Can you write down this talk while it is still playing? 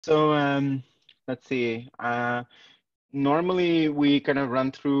So let's see. Normally, we kind of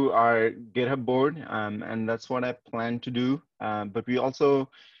run through our GitHub board, and that's what I plan to do. But we also,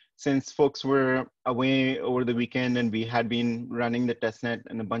 since folks were away over the weekend and we had been running the testnet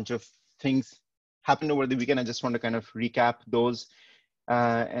and a bunch of things happened over the weekend, I just want to kind of recap those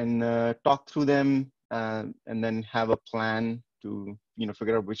and talk through them and then have a plan to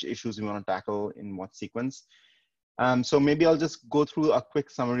figure out which issues we want to tackle in what sequence. So maybe I'll just go through a quick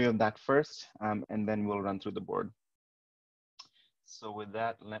summary of that first, and then we'll run through the board. So with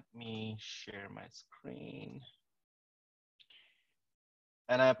that, let me share my screen.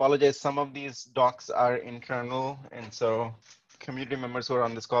 And I apologize, some of these docs are internal, and so community members who are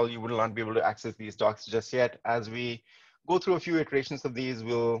on this call, you will not be able to access these docs just yet. As we go through a few iterations of these,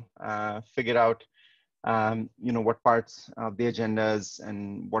 we'll figure out what parts of the agendas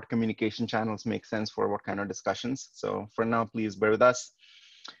and what communication channels make sense for what kind of discussions. So for now, please bear with us.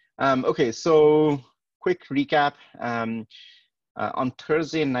 Okay, so quick recap. On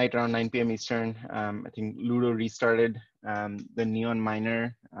Thursday night around 9 p.m. Eastern, I think Ludo restarted the Neon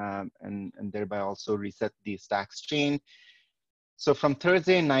miner and thereby also reset the stacks chain. So from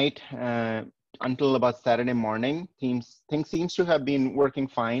Thursday night until about Saturday morning, things seems to have been working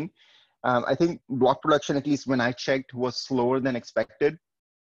fine. I think block production, at least when I checked, was slower than expected.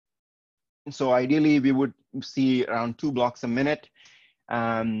 So ideally, we would see around 2 blocks a minute.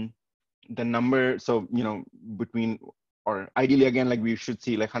 The number, so, between, or ideally, again, like we should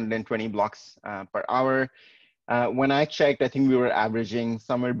see like 120 blocks per hour. When I checked, I think we were averaging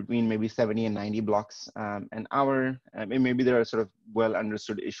somewhere between maybe 70 and 90 blocks an hour. And maybe there are sort of well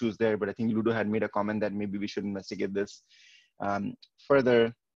understood issues there, but I think Ludo had made a comment that maybe we should investigate this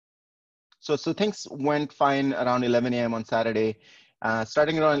further. So things went fine around 11 a.m. on Saturday.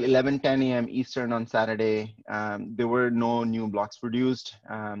 Starting around 11:10 a.m. Eastern on Saturday, there were no new blocks produced.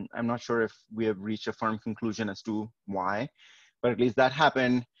 I'm not sure if we have reached a firm conclusion as to why, but at least that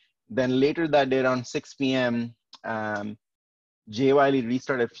happened. Then later that day around 6 p.m., Jay Wiley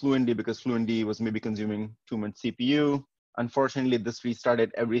restarted Fluentd because Fluentd was maybe consuming too much CPU. Unfortunately, this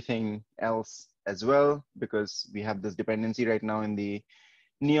restarted everything else as well because we have this dependency right now in the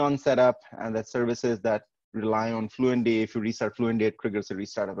Neon setup, and that services that rely on Fluentd, if you restart Fluentd, it triggers a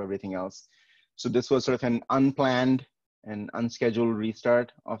restart of everything else. So this was sort of an unplanned and unscheduled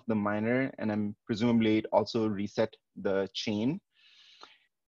restart of the miner, and presumably it also reset the chain.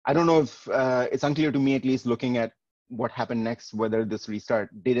 I don't know if it's unclear to me, at least looking at what happened next, whether this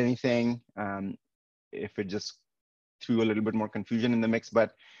restart did anything, if it just threw a little bit more confusion in the mix.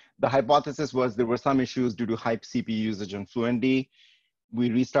 But the hypothesis was there were some issues due to hype CPU usage on Fluentd. We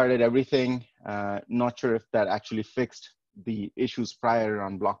restarted everything. Not sure if that actually fixed the issues prior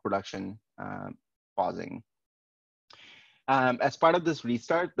on block production pausing. As part of this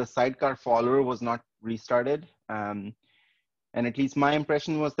restart, the sidecar follower was not restarted. And at least my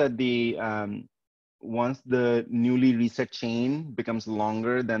impression was that once the newly reset chain becomes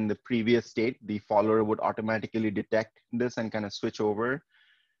longer than the previous state, the follower would automatically detect this and kind of switch over.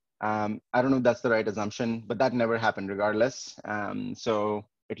 I don't know if that's the right assumption, but that never happened regardless. So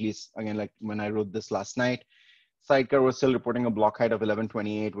at least, again, like when I wrote this last night, Sidecar was still reporting a block height of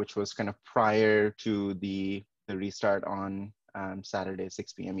 1128, which was kind of prior to the restart on Saturday,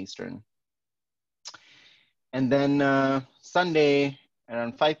 6 p.m. Eastern. And then Sunday,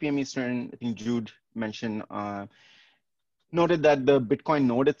 around 5 p.m. Eastern, I think Jude mentioned, noted that the Bitcoin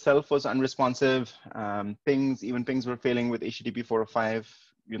node itself was unresponsive. Even pings were failing with HTTP 405,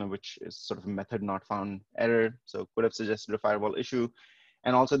 which is sort of a method not found error. So could have suggested a firewall issue.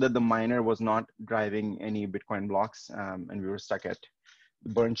 And also that the miner was not driving any Bitcoin blocks, and we were stuck at the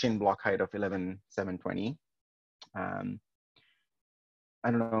burn chain block height of 11,720. I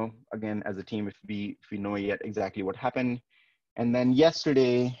don't know, again, as a team, if we know yet exactly what happened. And then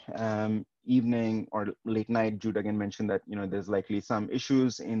yesterday evening or late night, Jude again mentioned that there's likely some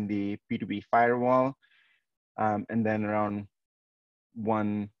issues in the P2P firewall. And then around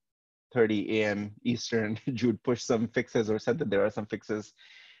 1:30 a.m. Eastern, Jude pushed some fixes or said that there are some fixes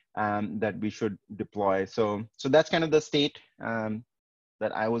that we should deploy. So that's kind of the state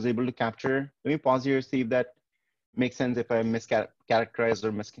that I was able to capture. Let me pause here, see if that makes sense, if I mischaracterized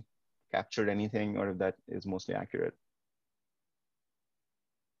or miscaptured anything, or if that is mostly accurate.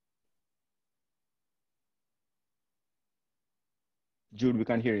 Jude, we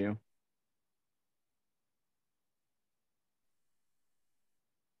can't hear you.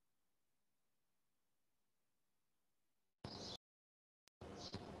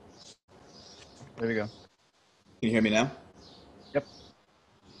 There we go. Can you hear me now? Yep.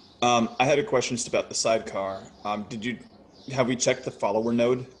 I had a question just about the sidecar. Did you Have we checked the follower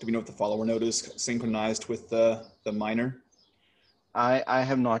node? Do we know if the follower node is synchronized with the miner? I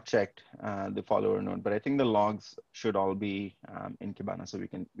have not checked the follower node, but I think the logs should all be in Kibana, so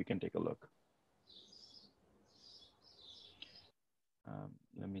we can take a look.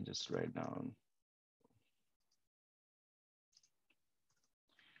 Let me just write down.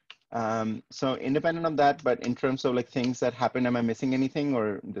 So independent of that, but in terms of like things that happen, am I missing anything,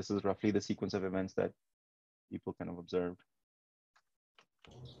 or this is roughly the sequence of events that people kind of observed?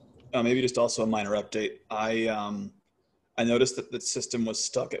 Maybe just also a minor update. I noticed that the system was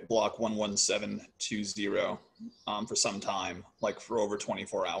stuck at block 11720 for some time, like for over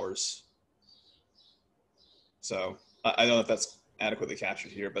 24 hours. So I don't know if that's adequately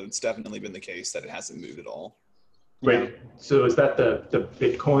captured here, but it's definitely been the case that it hasn't moved at all. Wait, Yeah. so is that the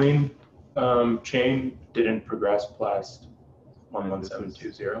Bitcoin chain didn't progress past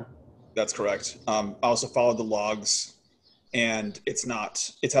 11720? That's correct. I also followed the logs, and it's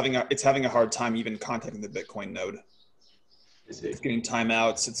having a hard time even contacting the Bitcoin node. It's getting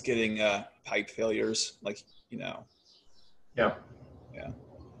timeouts. It's getting pipe failures. Like, you know. Yeah. Yeah.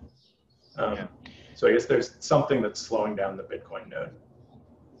 So I guess there's something that's slowing down the Bitcoin node.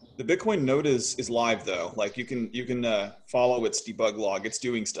 The Bitcoin node is live though. Like you can follow its debug log. It's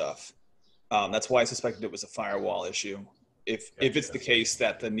doing stuff. That's why I suspected it was a firewall issue. If it's the case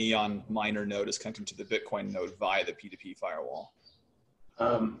that the Neon miner node is connecting to the Bitcoin node via the P2P firewall.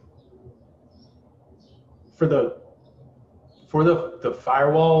 For the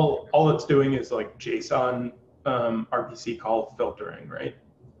firewall, all it's doing is like JSON RPC call filtering, right?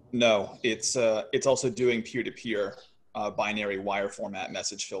 No, it's also doing peer-to-peer binary wire format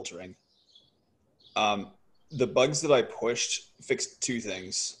message filtering. The bugs that I pushed fixed two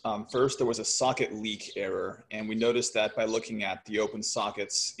things. First, there was a socket leak error, and we noticed that by looking at the open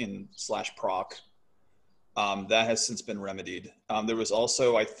sockets in /proc. That has since been remedied. There was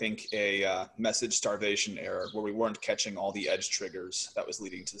also, I think, a message starvation error where we weren't catching all the edge triggers. That was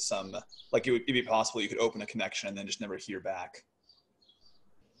leading to some, like it'd be possible you could open a connection and then just never hear back.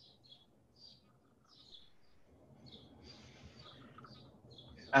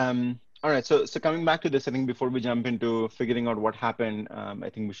 All right, so coming back to this, I think before we jump into figuring out what happened, I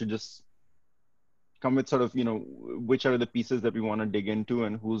think we should just come with sort of, which are the pieces that we want to dig into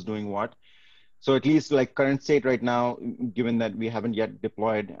and who's doing what. So at least like current state right now, given that we haven't yet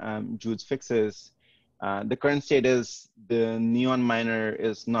deployed Jude's fixes, the current state is the Neon miner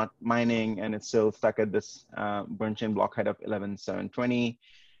is not mining and it's still stuck at this burn chain block height of 11,720. I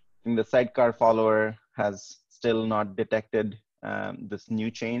think the sidecar follower has still not detected this new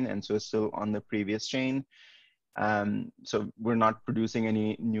chain, and so it's still on the previous chain. So we're not producing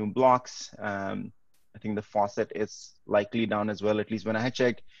any new blocks. I think the faucet is likely down as well. At least when I had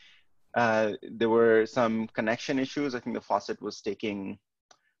checked, there were some connection issues. I think the faucet was taking,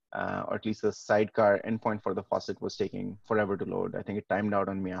 or at least the sidecar endpoint for the faucet was taking forever to load. I think it timed out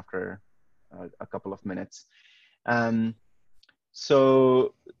on me after a couple of minutes.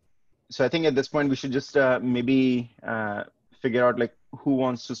 So I think at this point we should just maybe figure out like who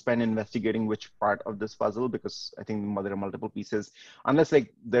wants to spend investigating which part of this puzzle, because I think there are multiple pieces. Unless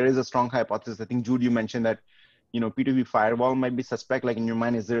like there is a strong hypothesis. I think Jude, you mentioned that P2P firewall might be suspect. Like in your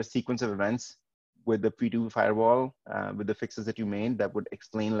mind, is there a sequence of events with the P2P firewall with the fixes that you made that would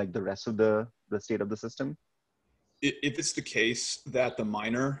explain like the rest of the state of the system? If it's the case that the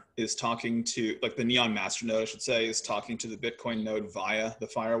miner is talking to, like the Neon master node, I should say, is talking to the Bitcoin node via the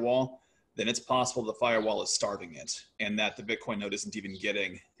firewall, then it's possible the firewall is starving it and that the Bitcoin node isn't even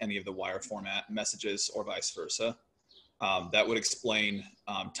getting any of the wire format messages or vice versa. That would explain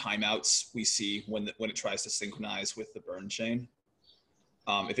timeouts we see when it tries to synchronize with the burn chain.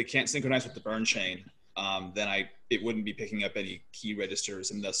 If it can't synchronize with the burn chain, then it wouldn't be picking up any key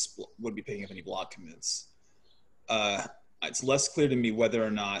registers and thus wouldn't be picking up any block commits. It's less clear to me whether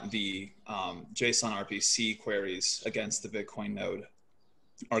or not the JSON RPC queries against the Bitcoin node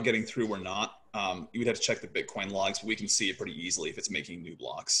are getting through or not. You would have to check the Bitcoin logs, but we can see it pretty easily if it's making new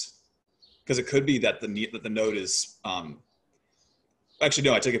blocks. Because it could be that the node is, actually,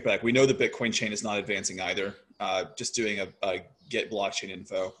 no, I take it back. We know the Bitcoin chain is not advancing either. Just doing a get blockchain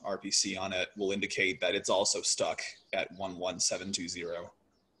info RPC on it will indicate that it's also stuck at 11720.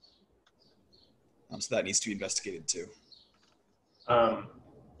 So that needs to be investigated too.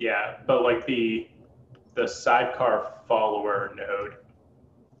 Yeah, but like the sidecar follower node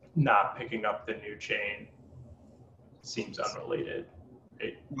not picking up the new chain seems unrelated.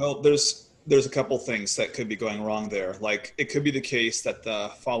 Right? Well, there's a couple things that could be going wrong there. Like it could be the case that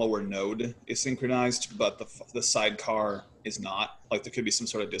the follower node is synchronized, but the sidecar is not. Like there could be some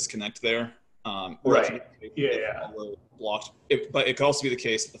sort of disconnect there. Or it Right. could be the case Yeah, that the yeah. follower blocked. But it could also be the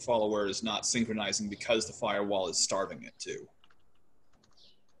case that the follower is not synchronizing because the firewall is starving it too.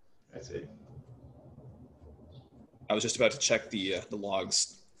 I see. I was just about to check the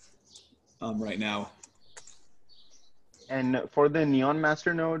logs right now. And for the Neon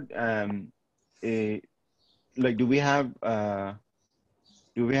master node, like, do we have a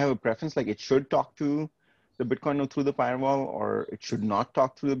preference? Like, it should talk to the Bitcoin node through the firewall, or it should not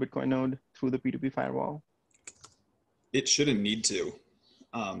talk through the Bitcoin node through the P2P firewall? It shouldn't need to.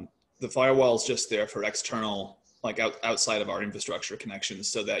 The firewall is just there for external, like outside of our infrastructure connections,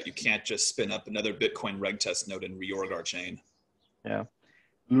 so that you can't just spin up another Bitcoin reg test node and reorg our chain. Yeah.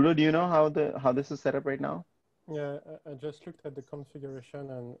 Ludo, do you know how this is set up right now? Yeah, I just looked at the configuration,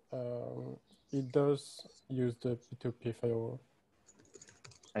 and it does use the P2P firewall.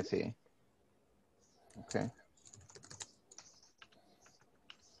 I see. Okay.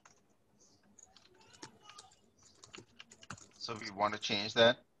 So we want to change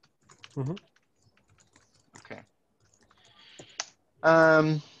that? Mm-hmm. Okay.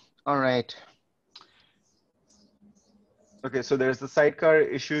 All right. Okay, so there's the sidecar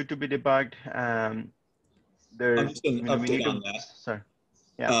issue to be debugged. There's, Just an update on that. Sorry.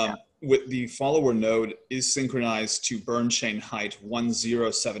 Yeah. With the follower node is synchronized to burn chain height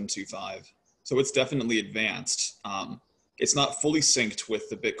 10725. So it's definitely advanced. It's not fully synced with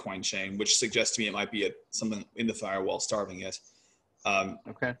the Bitcoin chain, which suggests to me it might be something in the firewall starving it.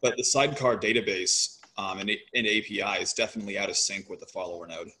 Okay. But the sidecar database and API is definitely out of sync with the follower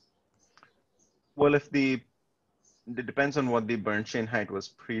node. Well, it depends on what the burn chain height was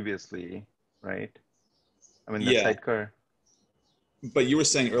previously, right? I mean, the sidecar. But you were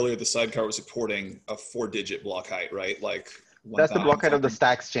saying earlier the sidecar was reporting a 4-digit block height, right? Like that's the block height of the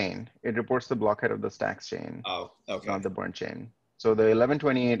stacks chain. It reports the block height of the stacks chain. Oh, okay. Not the burn chain. So the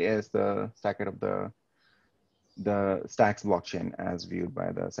 1128 is the stack height of the stacks blockchain as viewed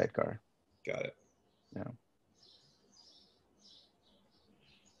by the sidecar. Got it. Yeah.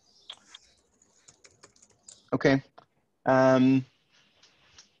 Okay.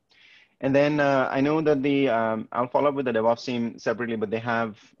 And then I know that I'll follow up with the DevOps team separately, but they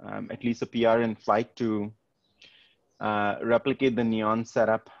have at least a PR in flight to replicate the Neon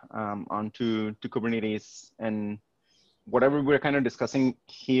setup onto Kubernetes. And whatever we're kind of discussing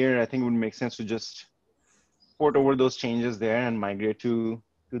here, I think it would make sense to just port over those changes there and migrate to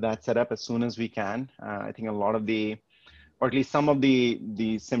that setup as soon as we can. I think a lot of or at least some of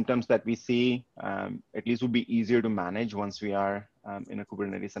the symptoms that we see, at least would be easier to manage once we are in a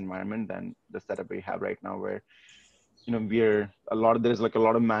Kubernetes environment than the setup we have right now, where there's a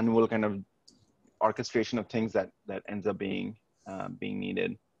lot of manual kind of orchestration of things that ends up being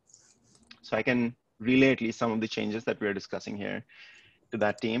needed. So I can relay at least some of the changes that we're discussing here to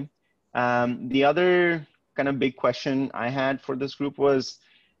that team. The other kind of big question I had for this group was,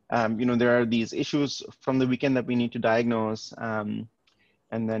 there are these issues from the weekend that we need to diagnose.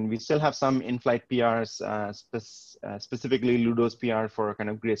 And then we still have some in-flight PRs, specifically Ludo's PR for kind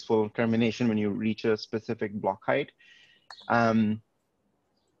of graceful termination when you reach a specific block height.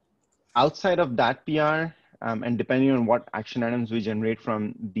 Outside of that PR, and depending on what action items we generate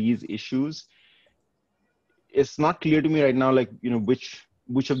from these issues, it's not clear to me right now, like,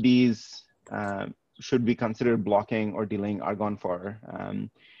 which of these should be considered blocking or delaying Argon for.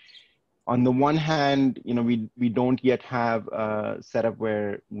 On the one hand, we don't yet have a setup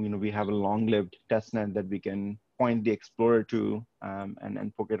where we have a long-lived testnet that we can point the explorer to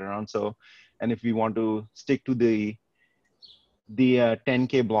and poke it around. So, and if we want to stick to the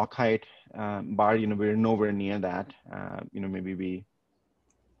 10K block height bar, we're nowhere near that. Maybe we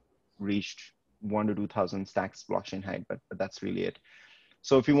reached 1,000 to 2,000 stacks blockchain height, but that's really it.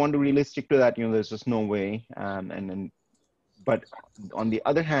 So if you want to really stick to that, there's just no way. But on the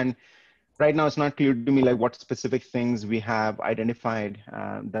other hand, right now, it's not clear to me like what specific things we have identified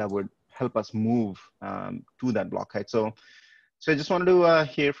that would help us move to that block height. So I just wanted to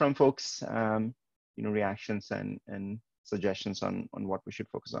hear from folks, reactions and suggestions on what we should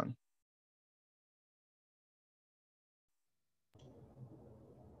focus on.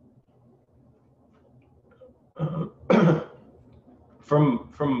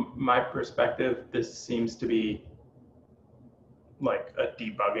 From my perspective, this seems to be like a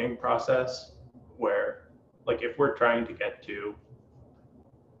debugging process where, like, if we're trying to get to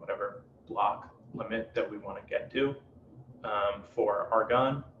whatever block limit that we want to get to for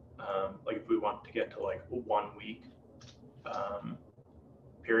Argon, like if we want to get to like a 1 week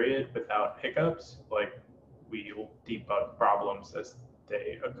period without hiccups, like we'll debug problems as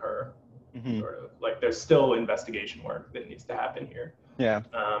they occur. Sort of like there's still investigation work that needs to happen here. Yeah.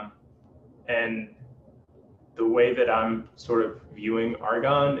 And the way that I'm sort of viewing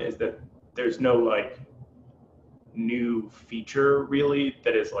Argon is that there's no like new feature really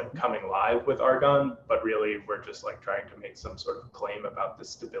that is like coming live with Argon, but really we're just like trying to make some sort of claim about the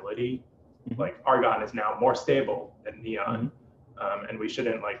stability. Like Argon is now more stable than Neon, and we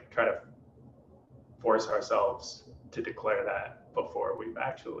shouldn't like try to force ourselves to declare that before we've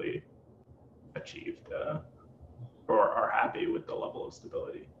actually achieved or are happy with the level of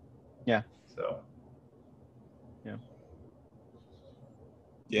stability. Yeah. So. Yeah.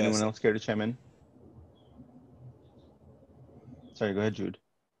 Yes. Anyone else care to chime in? Sorry, go ahead, Jude.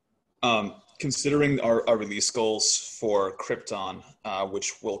 Considering our release goals for Krypton,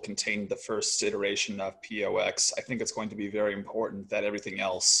 which will contain the first iteration of POX, I think it's going to be very important that everything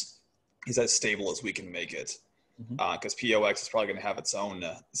else is as stable as we can make it. Because POX is probably going to have its own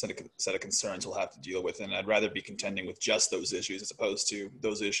set of concerns we'll have to deal with, and I'd rather be contending with just those issues as opposed to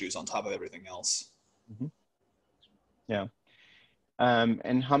those issues on top of everything else. Yeah.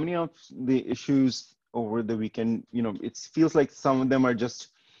 And how many of the issues over the weekend, you know, it feels like some of them are just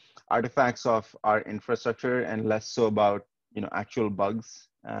artifacts of our infrastructure and less so about, you know, actual bugs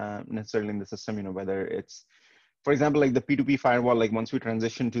necessarily in the system, you know, whether it's, for example, like the P2P firewall, like once we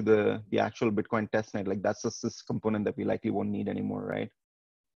transition to the actual Bitcoin testnet, like that's just this component that we likely won't need anymore, right?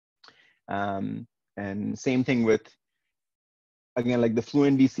 And same thing with, again, like the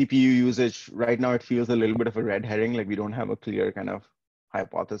Fluentd CPU usage. Right now, it feels a little bit of a red herring. Like we don't have a clear kind of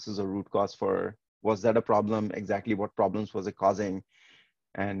hypothesis or root cause for, was that a problem? Exactly what problems was it causing?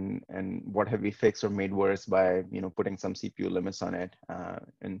 And what have we fixed or made worse by, you know, putting some CPU limits on it?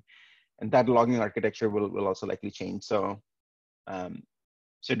 And that logging architecture will also likely change. So,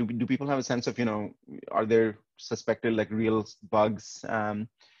 so do people have a sense of, you know, are there suspected like real bugs that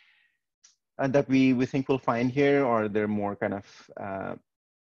we think we'll find here, or they're more kind of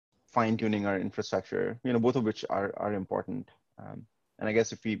fine tuning our infrastructure, you know, both of which are important. And I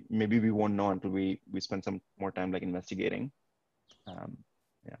guess if maybe we won't know until we spend some more time like investigating. Yeah.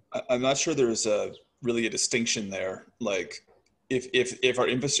 I'm not sure there's really a distinction there. Like if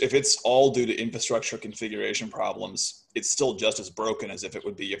it's all due to infrastructure configuration problems, it's still just as broken as if it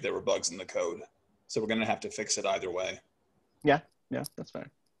would be if there were bugs in the code. So we're going to have to fix it either way. Yeah, that's fair.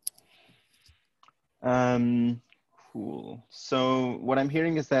 Cool. So what I'm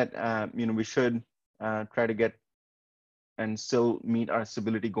hearing is that you know, we should try to get and still meet our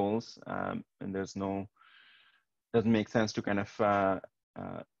stability goals. And doesn't make sense to kind of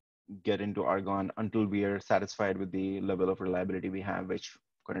get into Argon until we are satisfied with the level of reliability we have, which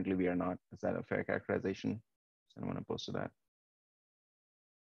currently we are not. Is that a fair characterization? Does anyone oppose to that?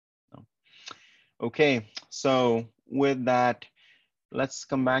 No. Okay, so with that, let's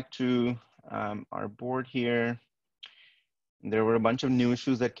come back to our board here. There were a bunch of new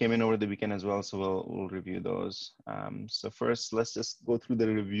issues that came in over the weekend as well, so we'll review those. So first, let's just go through the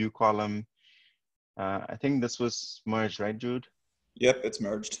review column. I think this was merged, right, Jude? Yep, it's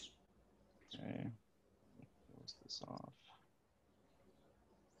merged. Okay, close this off.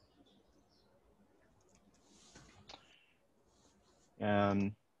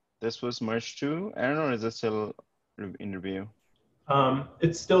 This was merged too, Aaron, or is it still in review?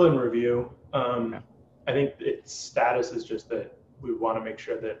 It's still in review. Okay. I think its status is just that we want to make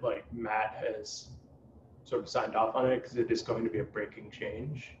sure that like Matt has sort of signed off on it, because it is going to be a breaking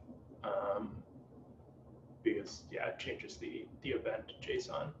change. Because yeah, it changes the event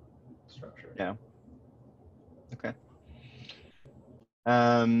JSON structure. Yeah. Okay.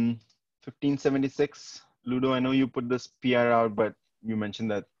 1576, Ludo, I know you put this PR out, but you mentioned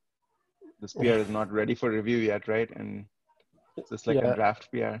that this PR is not ready for review yet, right? And it's just like a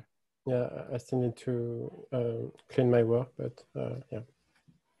draft PR. Yeah, I still need to clean my work, but yeah.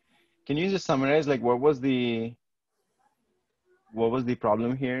 Can you just summarize, like, what was the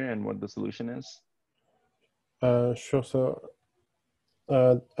problem here and what the solution is? Sure. So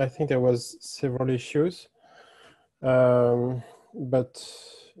I think there was several issues, but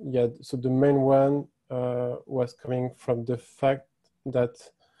yeah. So the main one was coming from the fact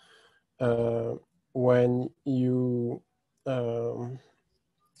that when you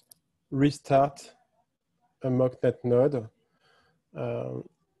restart a mocknet node,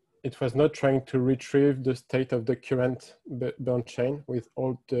 it was not trying to retrieve the state of the current burn chain with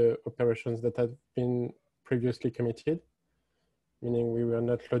all the operations that had been previously committed, meaning we were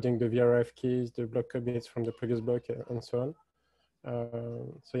not loading the VRF keys, the block commits from the previous block, and so on.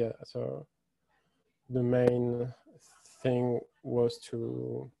 So yeah, so the main thing was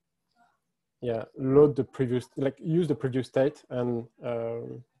to load the previous, like use the previous state and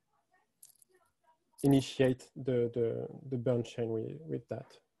initiate the burn chain with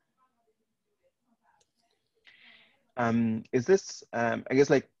that. Is this, I guess,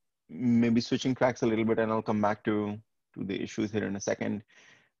 like maybe switching tracks a little bit, and I'll come back to the issues here in a second.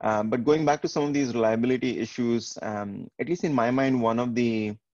 But going back to some of these reliability issues, at least in my mind, one of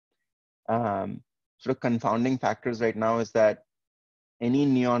the sort of confounding factors right now is that any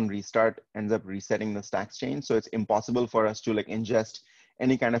Neon restart ends up resetting the stacks chain. So it's impossible for us to like ingest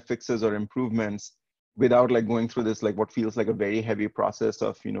any kind of fixes or improvements without like going through this like what feels like a very heavy process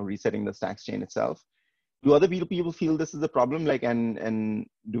of resetting the stacks chain itself. Do other people feel this is a problem? Like, and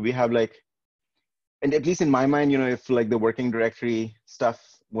do we have like, and at least in my mind, if like the working directory stuff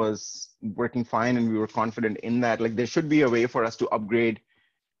was working fine and we were confident in that, like there should be a way for us to upgrade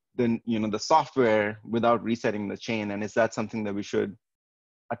the software without resetting the chain. And is that something that we should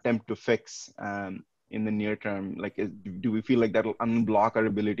attempt to fix in the near term? Like, do we feel like that'll unblock our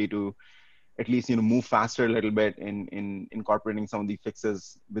ability to at least move faster a little bit in incorporating some of the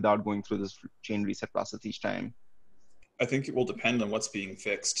fixes without going through this chain reset process each time? I think it will depend on what's being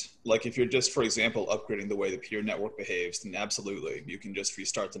fixed. Like if you're just, for example, upgrading the way the peer network behaves, then absolutely, you can just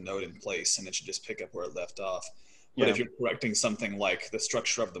restart the node in place and it should just pick up where it left off. But if you're correcting something like the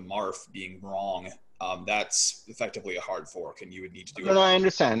structure of the MARF being wrong, that's effectively a hard fork, and you would need to do it. No, I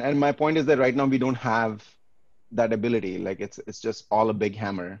understand. And my point is that right now we don't have that ability. Like it's just all a big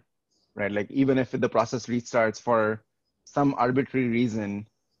hammer, right? Like even if the process restarts for some arbitrary reason,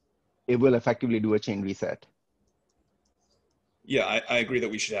 it will effectively do a chain reset. Yeah, I agree that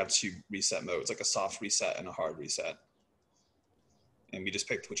we should have two reset modes, like a soft reset and a hard reset. And we just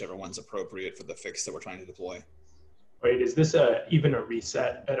picked whichever one's appropriate for the fix that we're trying to deploy. Wait, is this even a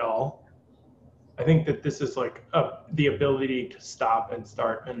reset at all? I think that this is like the ability to stop and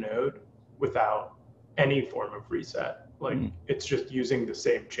start a node without any form of reset. Like it's just using the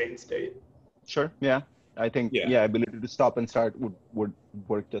same chain state. Sure. Yeah. I think ability to stop and start would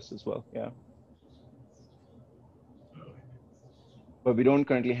work just as well. Yeah. But we don't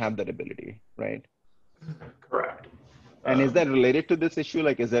currently have that ability, right? Correct. And is that related to this issue?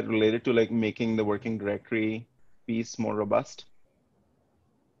 Like, is that related to like making the working directory piece more robust?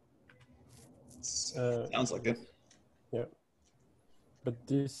 Sounds like it. Yeah. But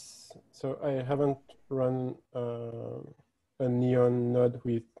so I haven't run a Neon node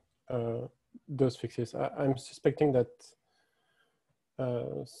with those fixes. I'm suspecting that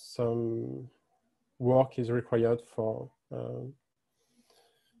some work is required for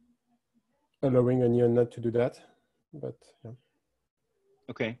allowing a Neon node to do that, but yeah.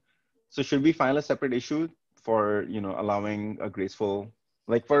 Okay. So should we file a separate issue for allowing a graceful,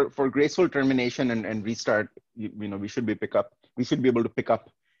 like for graceful termination and restart? We should be able to pick up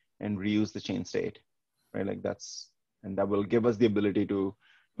and reuse the chain state, right? Like and that will give us the ability to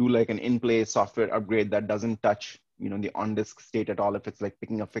do like an in-place software upgrade that doesn't touch the on-disk state at all. If it's like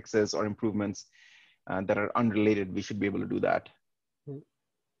picking up fixes or improvements that are unrelated, we should be able to do that.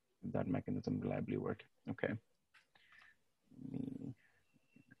 That mechanism reliably work. Okay.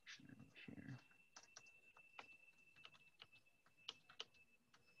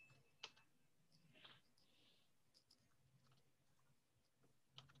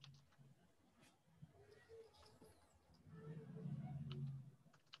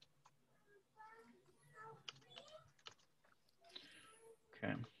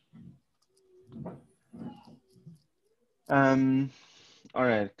 Okay. All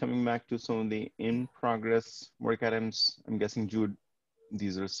right, coming back to some of the in-progress work items. I'm guessing, Jude,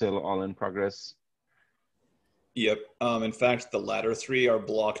 these are still all in progress. Yep. In fact, the latter three are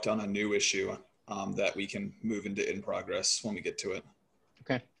blocked on a new issue that we can move into in progress when we get to it.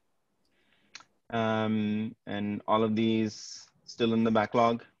 Okay. And all of these still in the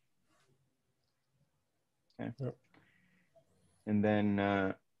backlog? Okay. Yep. And then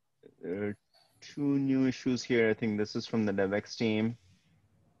there are two new issues here. I think this is from the DevX team.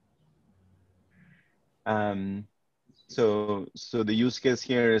 So the use case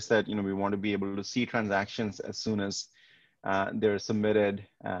here is that we want to be able to see transactions as soon as they're submitted.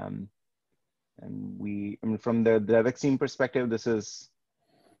 And from the DevX team perspective, this is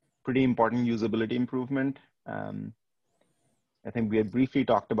pretty important usability improvement. I think we had briefly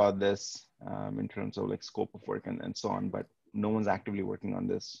talked about this in terms of like scope of work and so on, but no one's actively working on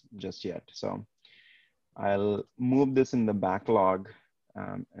this just yet. So I'll move this in the backlog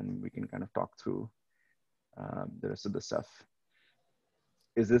and we can kind of talk through the rest of the stuff.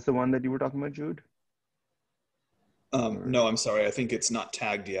 Is this the one that you were talking about, Jude? No, I'm sorry. I think it's not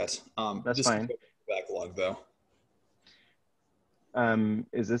tagged yet. That's just fine. Backlog though.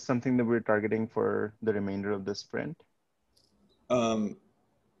 Is this something that we're targeting for the remainder of this sprint?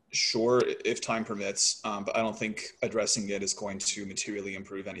 Sure, if time permits, but I don't think addressing it is going to materially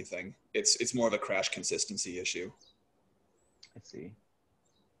improve anything. It's more of a crash consistency issue. I see.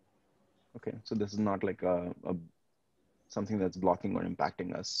 Okay, so this is not like something that's blocking or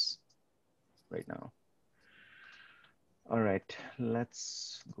impacting us right now. All right,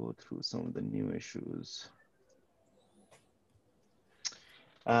 let's go through some of the new issues.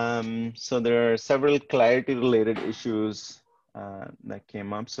 So there are several clarity related issues that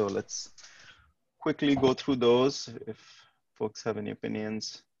came up. So let's quickly go through those if folks have any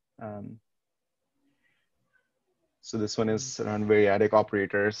opinions. So this one is around variadic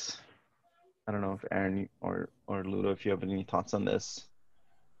operators. I don't know if Aaron or Ludo, if you have any thoughts on this.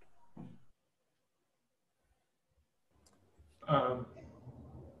 Sorry,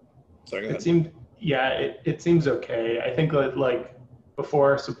 go ahead. It seems okay. I think that like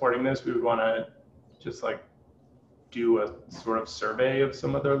before supporting this, we would want to just like do a sort of survey of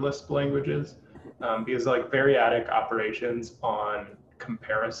some other Lisp languages, because like variadic operations on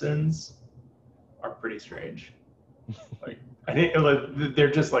comparisons are pretty strange. Like I think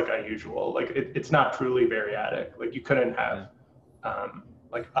they're just like unusual. Like it's not truly variadic. Like you couldn't have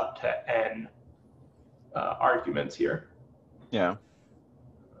like up to n arguments here. Yeah.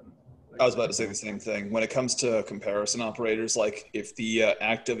 I was about to say the same thing. When it comes to comparison operators, like if the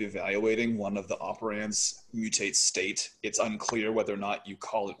act of evaluating one of the operands mutates state, it's unclear whether or not you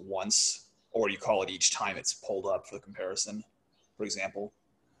call it once or you call it each time it's pulled up for the comparison, for example.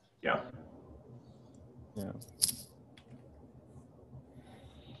 Yeah. Yeah.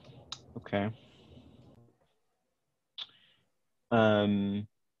 Okay. And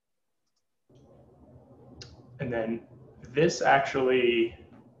then this actually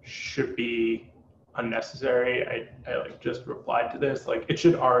should be unnecessary. I like just replied to this. Like it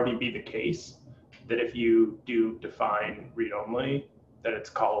should already be the case that if you do define read-only, that it's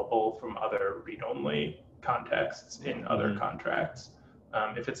callable from other read-only contexts in other contracts.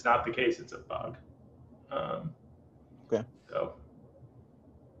 If it's not the case, it's a bug. Okay. So.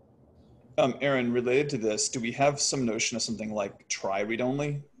 Aaron, related to this, do we have some notion of something like try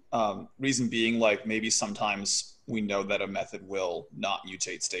read-only? Reason being, like maybe sometimes we know that a method will not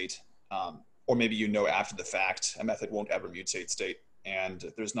mutate state, or maybe you know after the fact a method won't ever mutate state,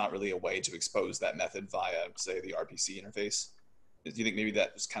 and there's not really a way to expose that method via, say, the RPC interface. Do you think maybe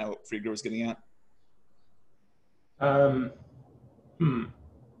that was kind of what Friedger was getting at?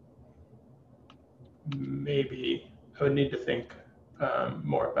 Maybe I would need to think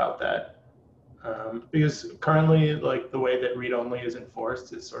more about that. Because currently, like the way that read-only is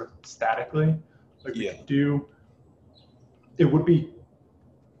enforced is sort of statically. Like we could do, it would be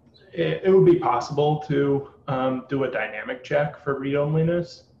possible to do a dynamic check for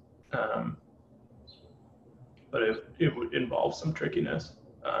read-onliness, but it would involve some trickiness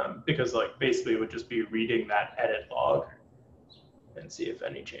because like basically it would just be reading that edit log and see if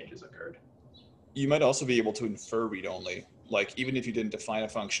any changes occurred. You might also be able to infer read-only. Like even if you didn't define a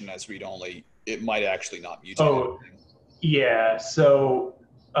function as read-only, it might actually not mutate. Oh, yeah. So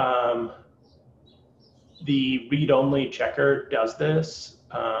the read-only checker does this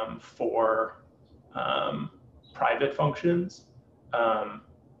for private functions,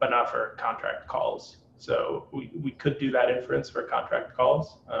 but not for contract calls. So we could do that inference for contract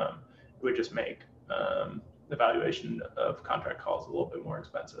calls. It would just make evaluation of contract calls a little bit more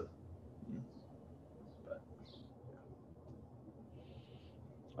expensive.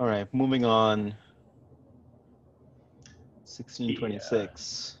 All right, moving on.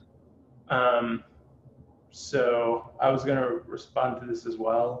 1626. Yeah. So I was going to respond to this as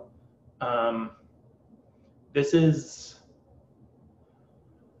well. This is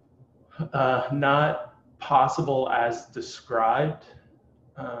not possible as described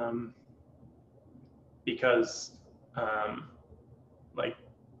because like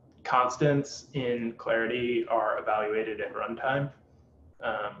constants in Clarity are evaluated at runtime.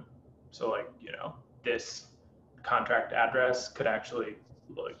 So like, you know, this contract address could actually,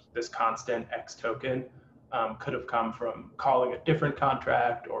 like this constant X token could have come from calling a different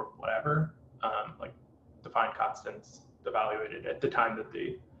contract or whatever, like defined constants evaluated at the time that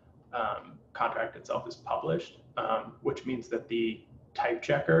the contract itself is published, which means that the type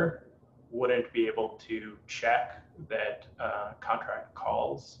checker wouldn't be able to check that contract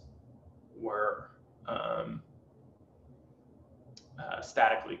calls were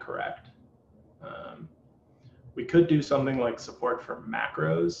statically correct. We could do something like support for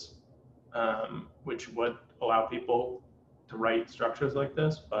macros, which would allow people to write structures like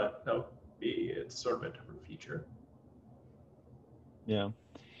this, but it's sort of a different feature. Yeah.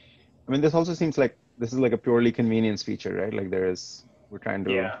 I mean, this also seems like this is like a purely convenience feature, right? Like we're trying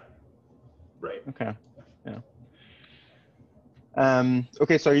to. Yeah. Right. Okay. Yeah.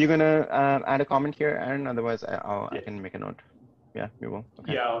 Okay, so are you gonna add a comment here, Aaron? Otherwise, I can make a note. Yeah, you will.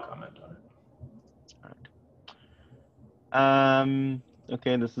 Okay. Yeah, I'll comment on it.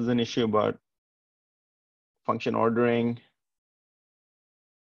 Okay, this is an issue about function ordering.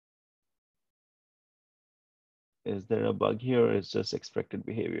 Is there a bug here, or is just expected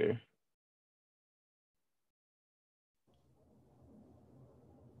behavior?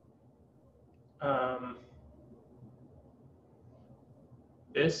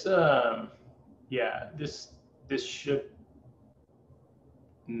 This, yeah, this should,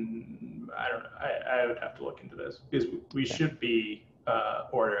 I don't know. I would have to look into this because we should be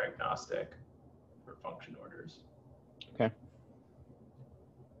order agnostic for function orders. Okay.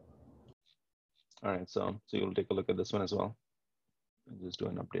 All right, so you'll take a look at this one as well. And just do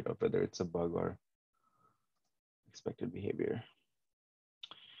an update of whether it's a bug or expected behavior.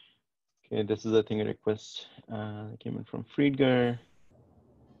 Okay, this is a thing a request that came in from Friedger.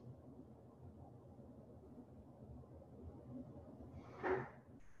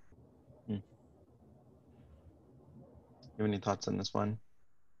 You have any thoughts on this one?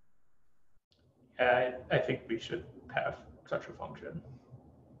 Yeah, I think we should have such a function.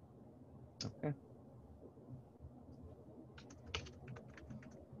 Okay.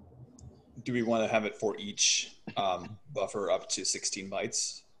 Do we want to have it for each buffer up to 16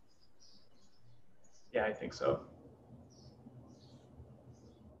 bytes? Yeah, I think so.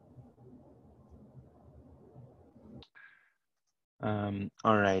 All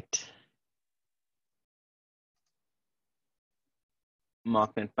right.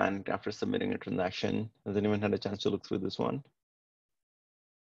 MockNet panicked after submitting a transaction. Has anyone had a chance to look through this one?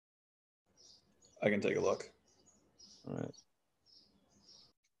 I can take a look. All right.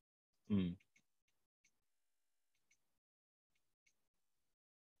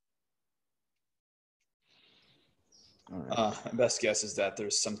 All right. Best guess is that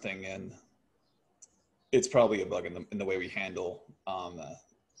there's something in. It's probably a bug in the way we handle.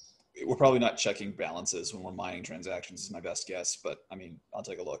 We're probably not checking balances when we're mining transactions. Is my best guess, but I mean, I'll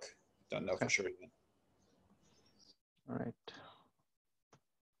take a look. Don't know for sure yet. All right.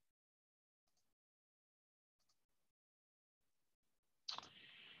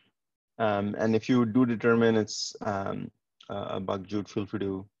 And if you do determine it's a bug, Jude, feel free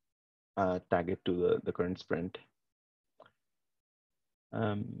to tag it to the current sprint.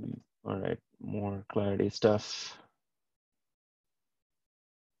 All right, more clarity stuff.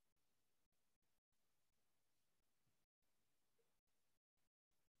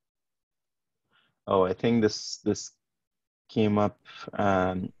 Oh, I think this came up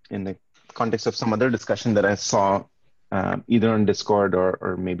in the context of some other discussion that I saw either on Discord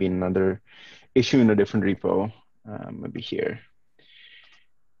or maybe another issue in a different repo, maybe here.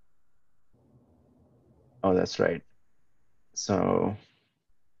 Oh, that's right. So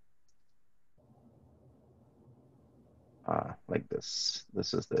like this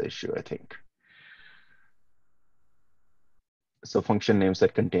is the issue, I think. So function names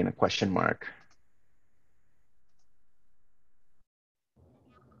that contain a question mark.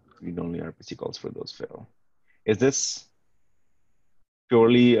 Read-only RPC calls for those fail. Is this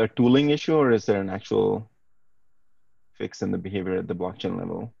purely a tooling issue, or is there an actual fix in the behavior at the blockchain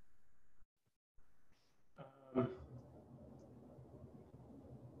level?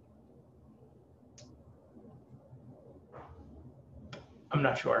 I'm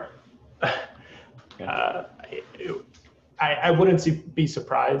not sure. Okay. I wouldn't be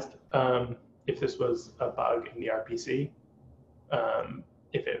surprised if this was a bug in the RPC,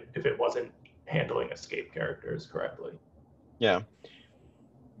 if it wasn't handling escape characters correctly. Yeah.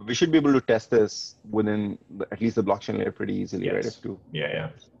 We should be able to test this within at least the blockchain layer pretty easily, Yes. right? If to,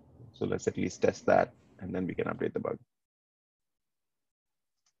 Yeah. So let's at least test that, and then we can update the bug.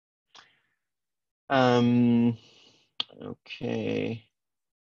 Okay.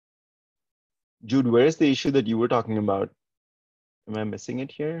 Jude, where is the issue that you were talking about? Am I missing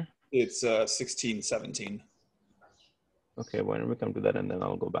it here? It's 1617. Okay, why don't we come to that, and then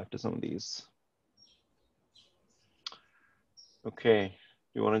I'll go back to some of these. Okay,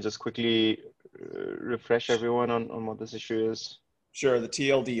 you want to just quickly refresh everyone on what this issue is? Sure. The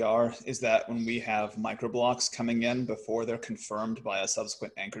TLDR is that when we have microblocks coming in before they're confirmed by a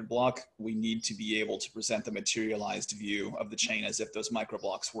subsequent anchored block, we need to be able to present the materialized view of the chain as if those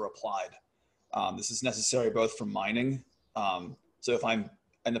microblocks were applied. This is necessary both for mining. So if I'm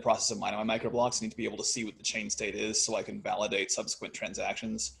in the process of mining my microblocks, I need to be able to see what the chain state is so I can validate subsequent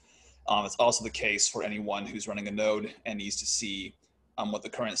transactions. It's also the case for anyone who's running a node and needs to see what the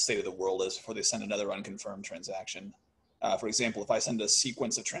current state of the world is before they send another unconfirmed transaction. For example, if I send a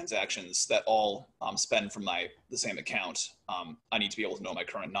sequence of transactions that all spend from the same account, I need to be able to know my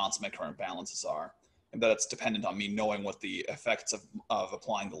current nonce, my current balances are. and that it's dependent on me knowing what the effects of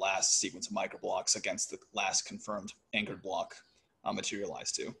applying the last sequence of microblocks against the last confirmed anchored block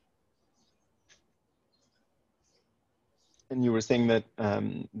materialize to. And you were saying that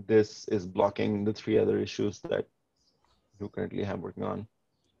this is blocking the 3 other issues that you currently have working on.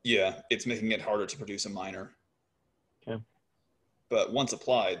 Yeah, it's making it harder to produce a minor. Okay. But once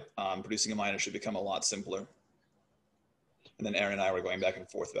applied, producing a minor should become a lot simpler. And then Aaron and I were going back and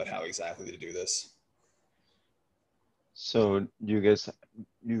forth about how exactly to do this. So have you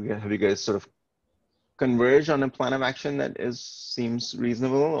guys sort of converge on a plan of action that seems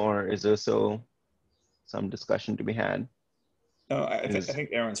reasonable, or is there still some discussion to be had? No, I think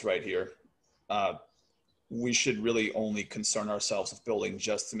Aaron's right here. We should really only concern ourselves with building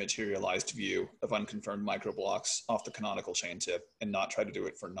just the materialized view of unconfirmed microblocks off the canonical chain tip and not try to do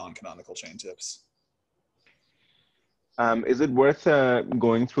it for non-canonical chain tips. Is it worth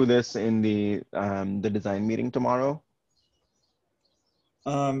going through this in the design meeting tomorrow?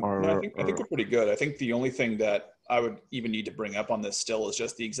 No, I think we're pretty good. I think the only thing that I would even need to bring up on this still is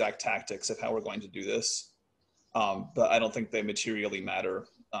just the exact tactics of how we're going to do this. But I don't think they materially matter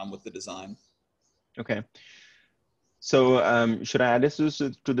with the design. Okay. So should I add this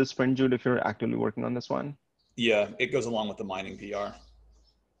to this sprint, Jude, if you're actively working on this one? Yeah, it goes along with the mining PR.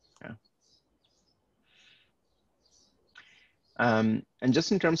 Okay. And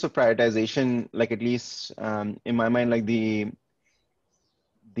just in terms of prioritization, like at least in my mind, like the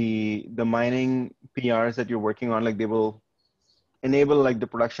mining PRs that you're working on, like they will enable like the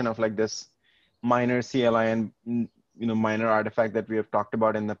production of like this minor CLI and minor artifact that we have talked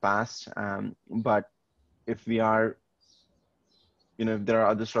about in the past. But if we are, if there are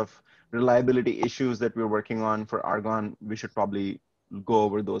other sort of reliability issues that we're working on for Argon, we should probably go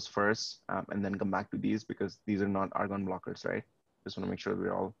over those first and then come back to these, because these are not Argon blockers, right? Just want to make sure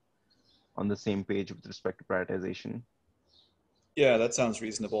we're all on the same page with respect to prioritization. Yeah, that sounds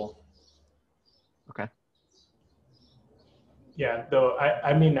reasonable. Okay. Yeah, though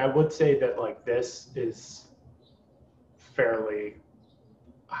I mean, I would say that like this is fairly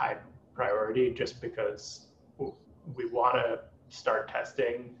high priority just because we want to start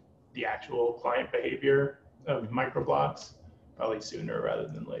testing the actual client behavior of microblocks probably sooner rather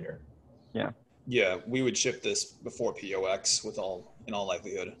than later. Yeah. Yeah, we would ship this before POX in all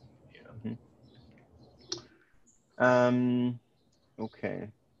likelihood. Yeah. Mm-hmm. Okay.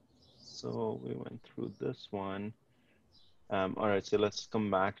 So we went through this one. All right, so let's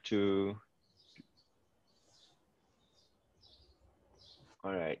come back to,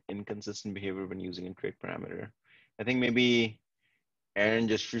 all right, inconsistent behavior when using a trait parameter. I think maybe Aaron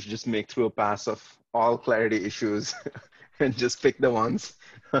should just make through a pass of all clarity issues and just pick the ones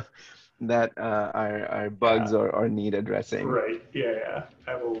that are bugs or need addressing. Right. Yeah.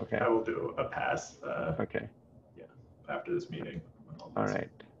 I will. Okay. I will do a pass. Okay. Yeah. After this meeting. All right.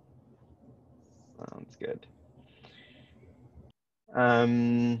 Sounds good.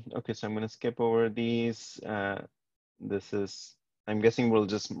 Okay, so I'm going to skip over these. I'm guessing we'll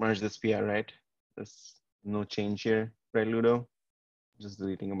just merge this PR, right? There's no change here, right, Ludo? Just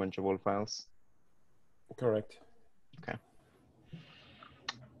deleting a bunch of old files. Correct. Okay.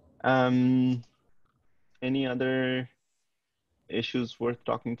 Any other issues worth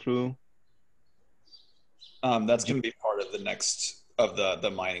talking through? That's going to be part of the next of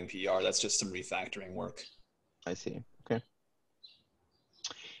the mining PR. That's just some refactoring work. I see. Okay.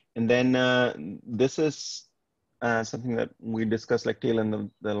 And then this is something that we discussed like tail end of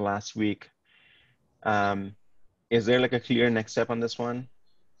the last week. Is there like a clear next step on this one?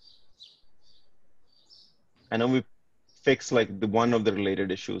 I know we fixed like the one of the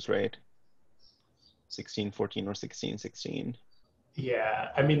related issues, right? 16.14 or 16.16. Yeah,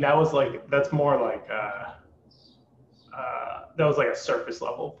 I mean that's more like that was like a surface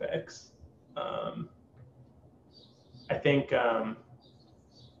level fix. I think the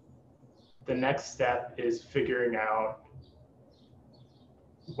next step is figuring out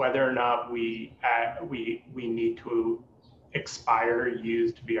whether or not we need to expire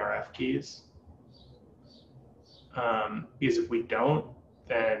used VRF keys. Because if we don't,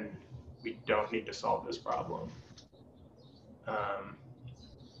 then we don't need to solve this problem.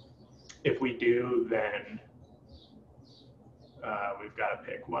 If we do, then we've got to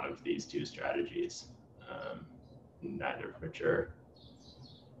pick one of these two strategies, neither of which are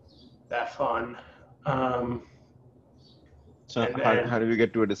that fun. So how do we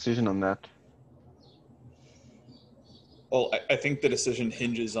get to a decision on that? Well, I think the decision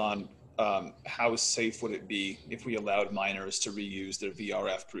hinges on how safe would it be if we allowed miners to reuse their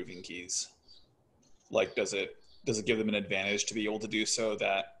VRF proving keys? Like, does it does it give them an advantage to be able to do so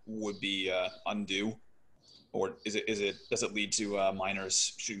that would be undue? Or does it lead to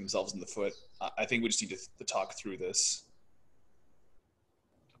miners shooting themselves in the foot? I think we just need to talk through this.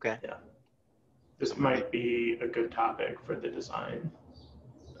 Okay. Yeah. This might be a good topic for the design.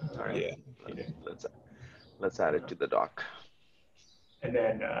 All right. Yeah. Meeting. Let's add it to the doc. And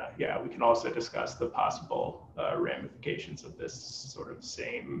then, yeah, we can also discuss the possible ramifications of this sort of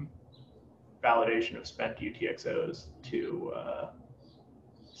same validation of spent UTXOs to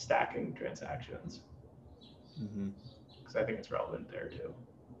stacking transactions. Because I think it's relevant there too.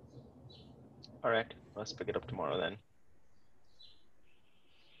 All right, let's pick it up tomorrow then.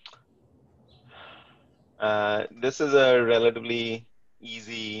 This is a relatively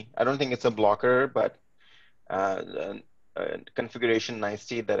easy, I don't think it's a blocker, but a configuration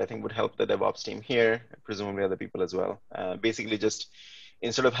nicety that I think would help the DevOps team here, presumably other people as well. Basically just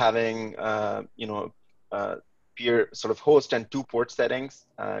instead of having, peer sort of host and 2 port settings,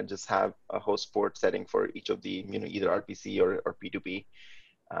 just have a host port setting for each of the, either RPC or P2P.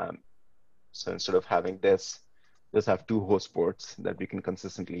 So instead of having this, just have 2 host ports that we can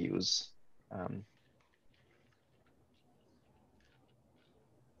consistently use.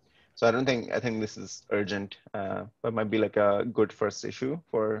 So I think this is urgent, but might be like a good first issue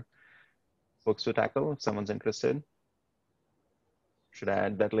for folks to tackle if someone's interested. Should I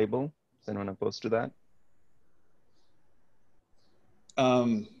add that label? Is anyone opposed to that?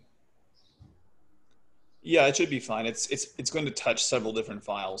 Yeah, it should be fine. It's going to touch several different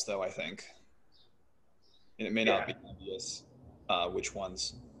files, though, I think, and it may not be obvious which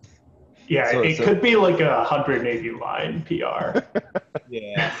ones. Yeah, So could be like a 180 line PR.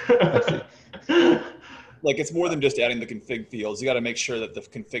 Yeah. Like it's more than just adding the config fields. You got to make sure that the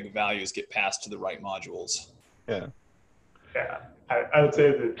config values get passed to the right modules. Yeah. Yeah, I would say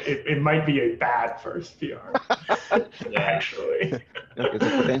that it might be a bad first PR. Actually.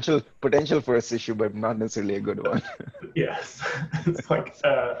 Okay, so potential first issue, but not necessarily a good one. Yes, it's like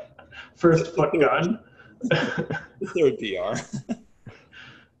first foot gun. The third PR.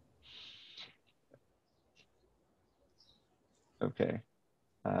 Okay.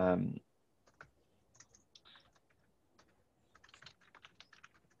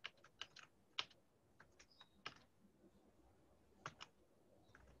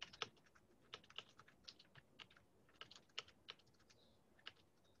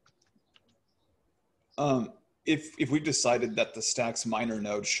 If we've decided that the Stacks miner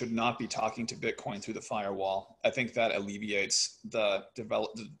node should not be talking to Bitcoin through the firewall, I think that alleviates the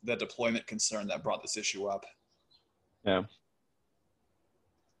deployment concern that brought this issue up. Yeah.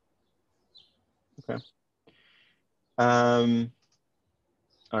 Okay. All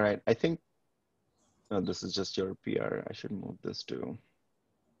right. I think this is just your PR. I should move this to.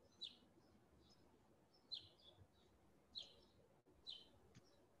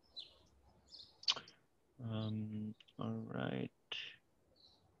 All right.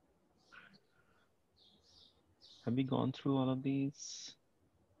 Have we gone through all of these?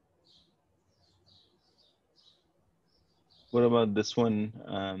 What about this one?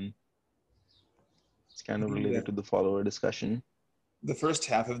 It's kind of related to the follower discussion. The first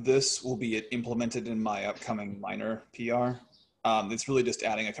half of this will be implemented in my upcoming miner PR. It's really just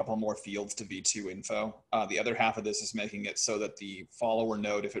adding a couple more fields to V2 info. The other half of this is making it so that the follower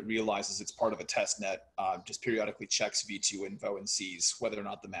node, if it realizes it's part of a test net, just periodically checks V2 info and sees whether or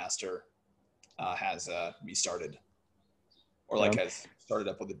not the master has restarted or like has started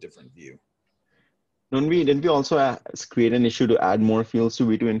up with a different view. Didn't we also create an issue to add more fields to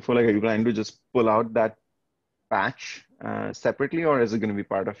V2 info? Like, are you planning to just pull out that patch separately, or is it going to be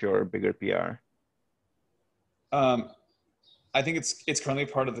part of your bigger PR? I think it's currently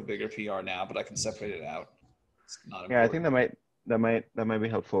part of the bigger PR now, but I can separate it out. It's not important. Yeah, I think that might be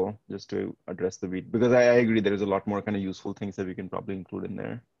helpful just to address the V, because I agree there is a lot more kind of useful things that we can probably include in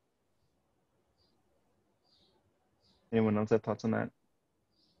there. Anyone else have thoughts on that?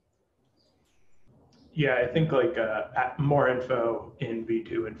 Yeah, I think like more info in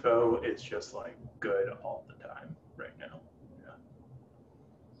V2 info is just like good all the time right now. Yeah.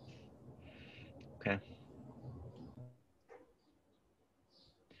 Okay.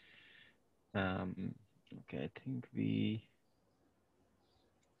 Okay, I think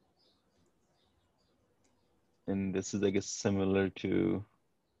and this is, I guess, similar to.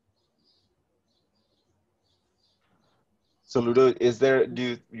 So Ludo,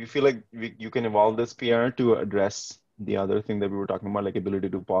 do you feel like you can evolve this PR to address the other thing that we were talking about, like ability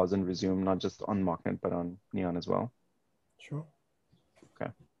to pause and resume, not just on Mocknet, but on Neon as well? Sure.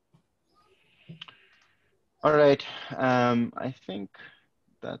 Okay. All right. I think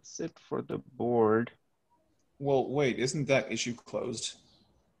that's it for the board. Well, wait, isn't that issue closed?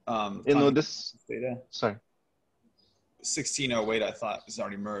 You know, this, data sorry. 1608, I thought is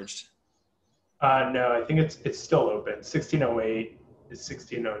already merged. No, I think it's still open. 1608 is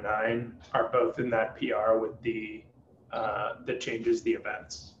 1609 are both in that PR with the that changes the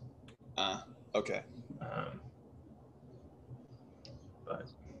events. Okay. But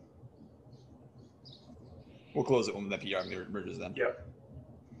We'll close it when that PR merges then. yep.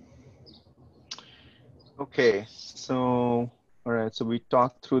 Okay, so all right, so we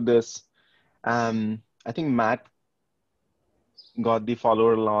talked through this. I think Matt got the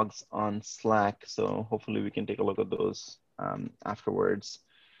follower logs on Slack, so hopefully we can take a look at those afterwards.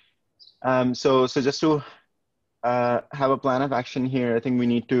 So just to have a plan of action here, I think we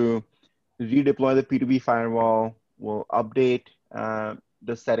need to redeploy the P2P firewall. We'll update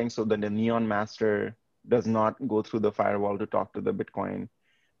the settings so that the Neon master does not go through the firewall to talk to the Bitcoin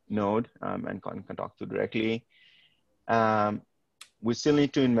node and can talk to directly. We still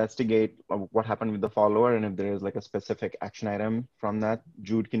need to investigate what happened with the follower and if there is like a specific action item from that.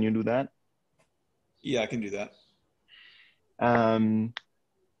 Jude, can you do that? Yeah, I can do that. And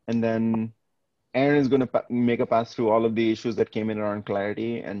then Aaron is going to make a pass through all of the issues that came in around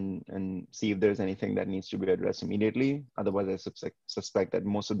Clarity and see if there's anything that needs to be addressed immediately. Otherwise, I suspect that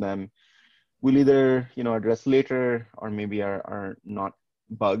most of them will either address later or maybe are not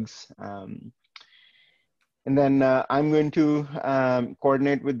bugs. And then I'm going to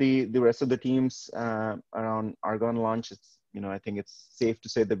coordinate with the rest of the teams around Argonne launch. It's, I think it's safe to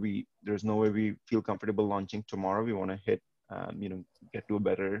say that there's no way we feel comfortable launching tomorrow. We want to hit, get to a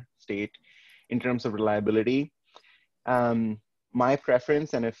better state in terms of reliability. My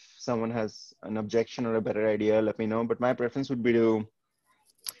preference, and if someone has an objection or a better idea, let me know. But my preference would be to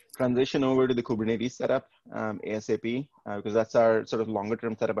transition over to the Kubernetes setup ASAP, because that's our sort of longer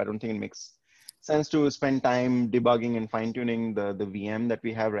term setup. I don't think it makes sense to spend time debugging and fine tuning the VM that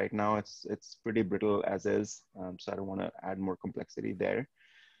we have right now. It's pretty brittle as is, so I don't want to add more complexity there.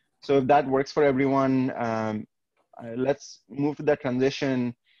 So if that works for everyone, let's move to that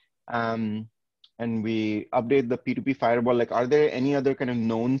transition, and we update the P2P firewall. Like, are there any other kind of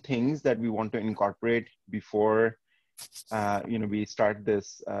known things that we want to incorporate before we start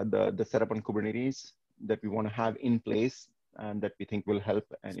this the setup on Kubernetes that we want to have in place that we think will help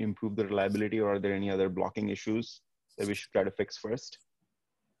and improve the reliability? Or are there any other blocking issues that we should try to fix first?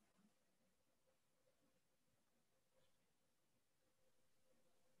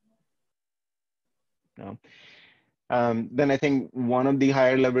 No. Then I think one of the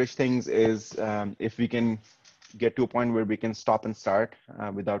higher leverage things is if we can get to a point where we can stop and start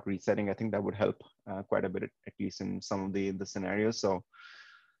without resetting. I think that would help quite a bit, at least in some of the scenarios. So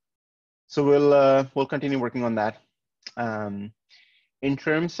we'll continue working on that. In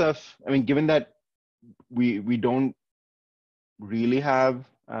terms of, I mean, given that we don't really have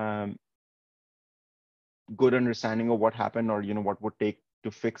good understanding of what happened or what would take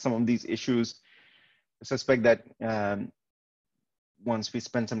to fix some of these issues, I suspect that once we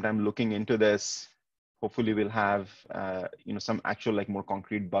spend some time looking into this, hopefully we'll have some actual like more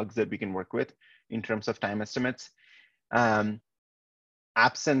concrete bugs that we can work with in terms of time estimates.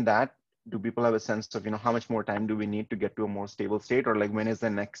 Absent that, do people have a sense of how much more time do we need to get to a more stable state, or like when is the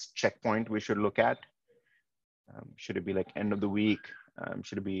next checkpoint we should look at? Should it be like end of the week?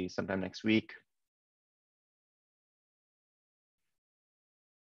 Should it be sometime next week?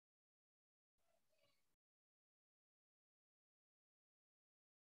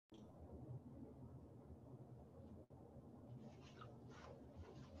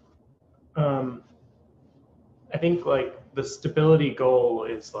 I think like the stability goal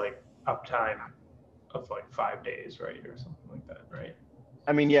is like uptime of like 5 days, right? Or something like that, right?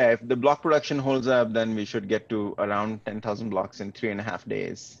 I mean, yeah, if the block production holds up, then we should get to around 10,000 blocks in 3.5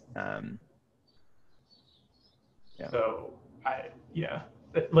 days. Yeah. So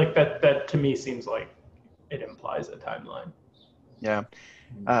like that to me seems like it implies a timeline. Yeah.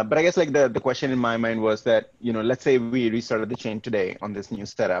 But I guess like the question in my mind was that, let's say we restarted the chain today on this new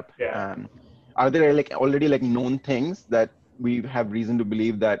setup. Yeah. Are there like already like known things that we have reason to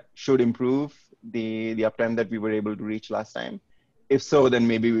believe that should improve the uptime that we were able to reach last time? If so, then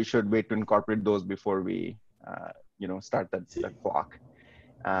maybe we should wait to incorporate those before we, start that clock.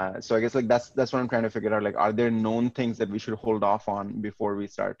 So I guess like that's what I'm trying to figure out. Like, are there known things that we should hold off on before we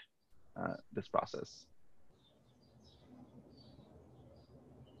start this process?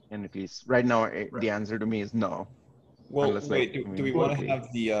 And at least right now, the answer to me is no. Well, Unless, wait, like, do we want to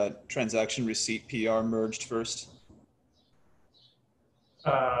have the transaction receipt PR merged first?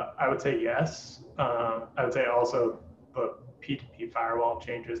 I would say yes. I would say also the P2P firewall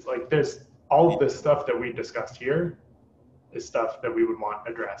changes. Like there's all of this stuff that we discussed here is stuff that we would want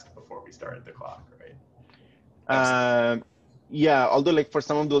addressed before we started the clock, right? Yeah, although like for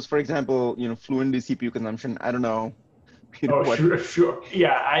some of those, for example, Fluentd CPU consumption, I don't know. Oh, what. sure.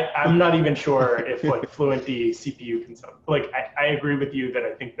 Yeah, I'm not even sure if like Fluentd CPU consumption. Like, I agree with you that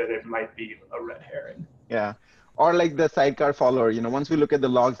I think that it might be a red herring. Yeah, or like the sidecar follower. Once we look at the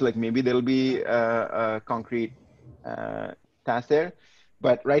logs, like maybe there'll be a concrete task there.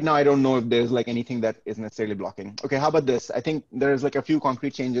 But right now, I don't know if there's like anything that is necessarily blocking. Okay, how about this? I think there's like a few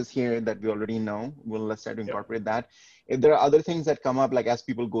concrete changes here that we already know. Let's try to incorporate that. If there are other things that come up, like as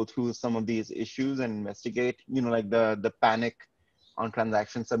people go through some of these issues and investigate, like the panic on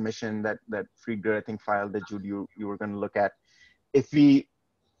transaction submission that Friedger, I think, filed that Jude, you were going to look at. If we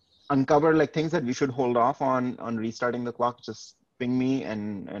uncover like things that we should hold off on restarting the clock, just ping me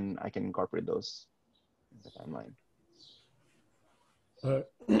and I can incorporate those in the timeline.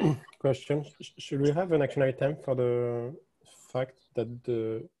 Question, should we have an action item for the fact that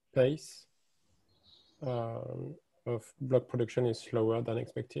the pace of block production is slower than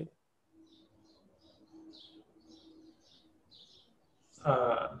expected?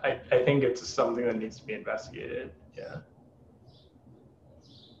 I think it's something that needs to be investigated, yeah.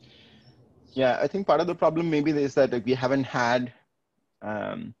 Yeah, I think part of the problem maybe is that like, we haven't had,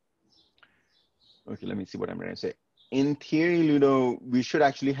 okay, let me see what I'm trying to say. In theory, Ludo, we should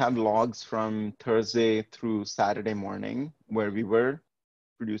actually have logs from Thursday through Saturday morning where we were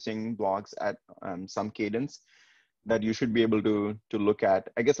producing blogs at some cadence that you should be able to look at.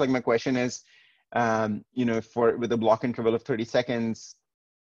 I guess like my question is, with a block interval of 30 seconds,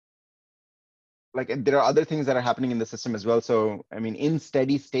 like there are other things that are happening in the system as well. So, I mean, in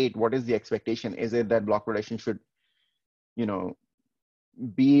steady state, what is the expectation? Is it that block production should,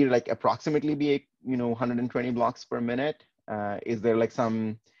 be like approximately be 120 blocks per minute? Is there like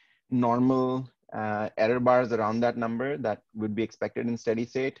some normal error bars around that number that would be expected in steady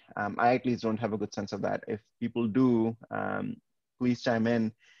state? I at least don't have a good sense of that. If people do, please chime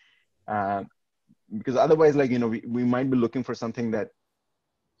in, because otherwise, like, we might be looking for something that,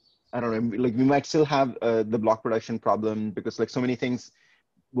 I don't know, like we might still have the block production problem because like so many things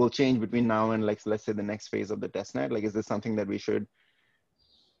will change between now and like, let's say the next phase of the testnet. Like, is this something that we should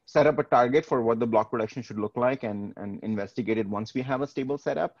set up a target for what the block production should look like and investigate it once we have a stable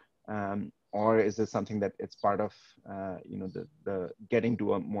setup? Or is this something that it's part of, the getting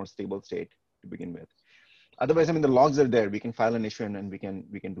to a more stable state to begin with? Otherwise, I mean, the logs are there. We can file an issue and we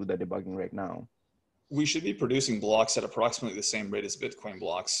can do the debugging right now. We should be producing blocks at approximately the same rate as Bitcoin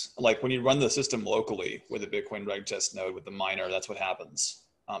blocks. Like when you run the system locally with a Bitcoin reg test node with the miner, that's what happens.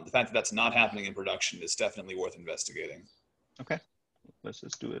 The fact that that's not happening in production is definitely worth investigating. Okay, let's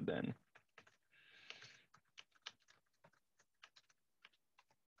just do it then.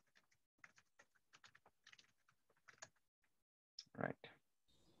 Right.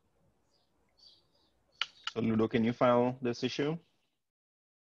 So Ludo, can you file this issue?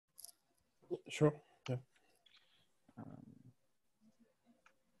 Sure, yeah.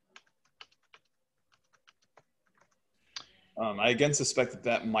 I again suspect that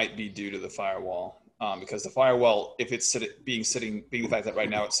that might be due to the firewall, because the firewall, if it's being the fact that right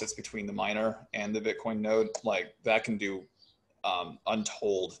now it sits between the miner and the Bitcoin node, like that can do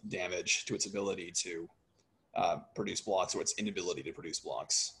untold damage to its ability to produce blocks or its inability to produce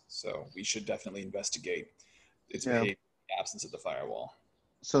blocks. So we should definitely investigate its behavior in the absence of the firewall.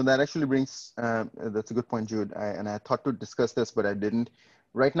 So that actually brings, that's a good point, Jude. I thought to discuss this, but I didn't.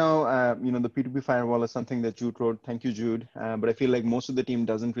 Right now, the P2P firewall is something that Jude wrote. Thank you, Jude. But I feel like most of the team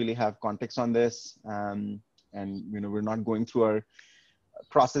doesn't really have context on this. And, we're not going through our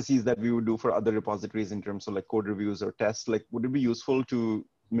processes that we would do for other repositories in terms of like code reviews or tests. Like, would it be useful to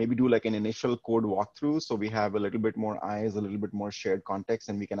maybe do like an initial code walkthrough so we have a little bit more eyes, a little bit more shared context,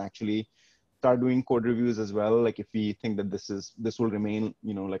 and we can actually start doing code reviews as well. Like if we think that this will remain,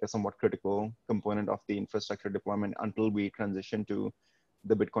 like a somewhat critical component of the infrastructure deployment until we transition to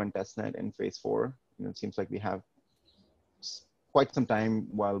the Bitcoin testnet in phase 4. It seems like we have quite some time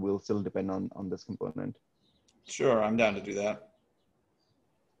while we'll still depend on this component. Sure, I'm down to do that.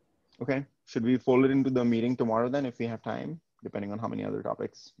 Okay, should we fold it into the meeting tomorrow then if we have time, depending on how many other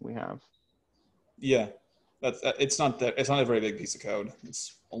topics we have? Yeah, it's not a very big piece of code.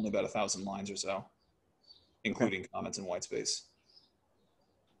 It's only about 1,000 lines or so, including comments and white space.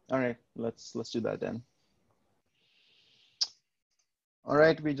 All right, let's do that then. All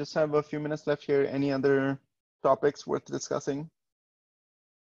right, we just have a few minutes left here. Any other topics worth discussing?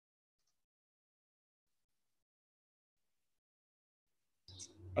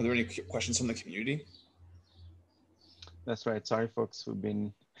 Are there any questions from the community? That's right. Sorry, folks who've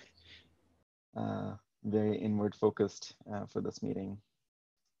been very inward focused for this meeting.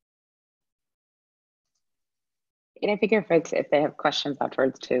 And I figure folks, if they have questions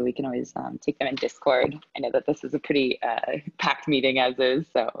afterwards too, we can always take them in Discord. I know that this is a pretty packed meeting as is,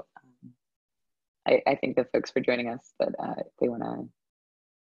 so I thank the folks for joining us, but if they want to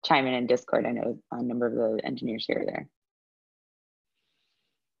chime in Discord, I know a number of the engineers here are there.